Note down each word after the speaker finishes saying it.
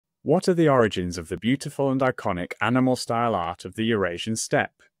What are the origins of the beautiful and iconic animal style art of the Eurasian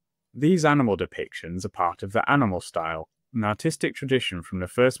steppe? These animal depictions are part of the animal style, an artistic tradition from the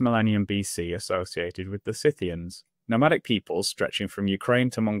first millennium BC associated with the Scythians, nomadic peoples stretching from Ukraine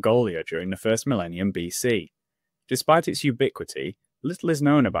to Mongolia during the first millennium BC. Despite its ubiquity, little is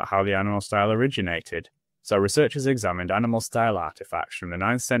known about how the animal style originated, so researchers examined animal style artifacts from the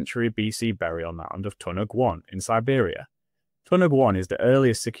 9th century BC burial mound of Tunug in Siberia. Tunug is the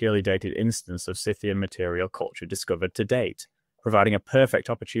earliest securely dated instance of Scythian material culture discovered to date, providing a perfect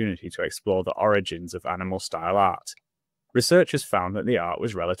opportunity to explore the origins of animal style art. Researchers found that the art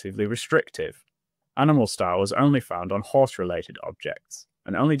was relatively restrictive. Animal style was only found on horse-related objects,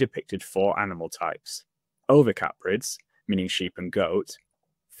 and only depicted 4 animal types: ovicaprids, meaning sheep and goat,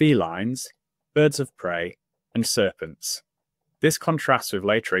 felines, birds of prey, and serpents. This contrasts with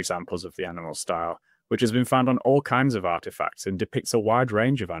later examples of the animal style, which has been found on all kinds of artifacts and depicts a wide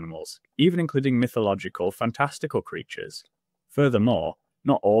range of animals, even including mythological, fantastical creatures. Furthermore,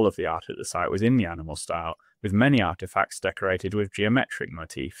 not all of the art at the site was in the animal style, with many artifacts decorated with geometric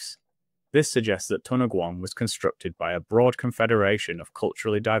motifs. This suggests that Tunug was constructed by a broad confederation of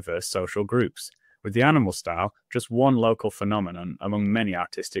culturally diverse social groups, with the animal style just one local phenomenon among many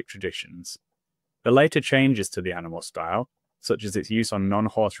artistic traditions. The later changes to the animal style, such as its use on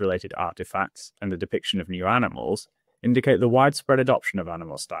non-horse-related artifacts and the depiction of new animals, indicate the widespread adoption of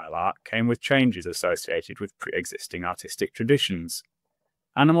animal style art came with changes associated with pre-existing artistic traditions.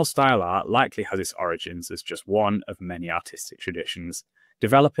 Animal style art likely has its origins as just one of many artistic traditions,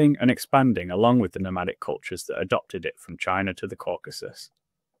 developing and expanding along with the nomadic cultures that adopted it from China to the Caucasus.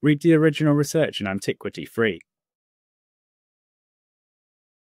 Read the original research in Antiquity free.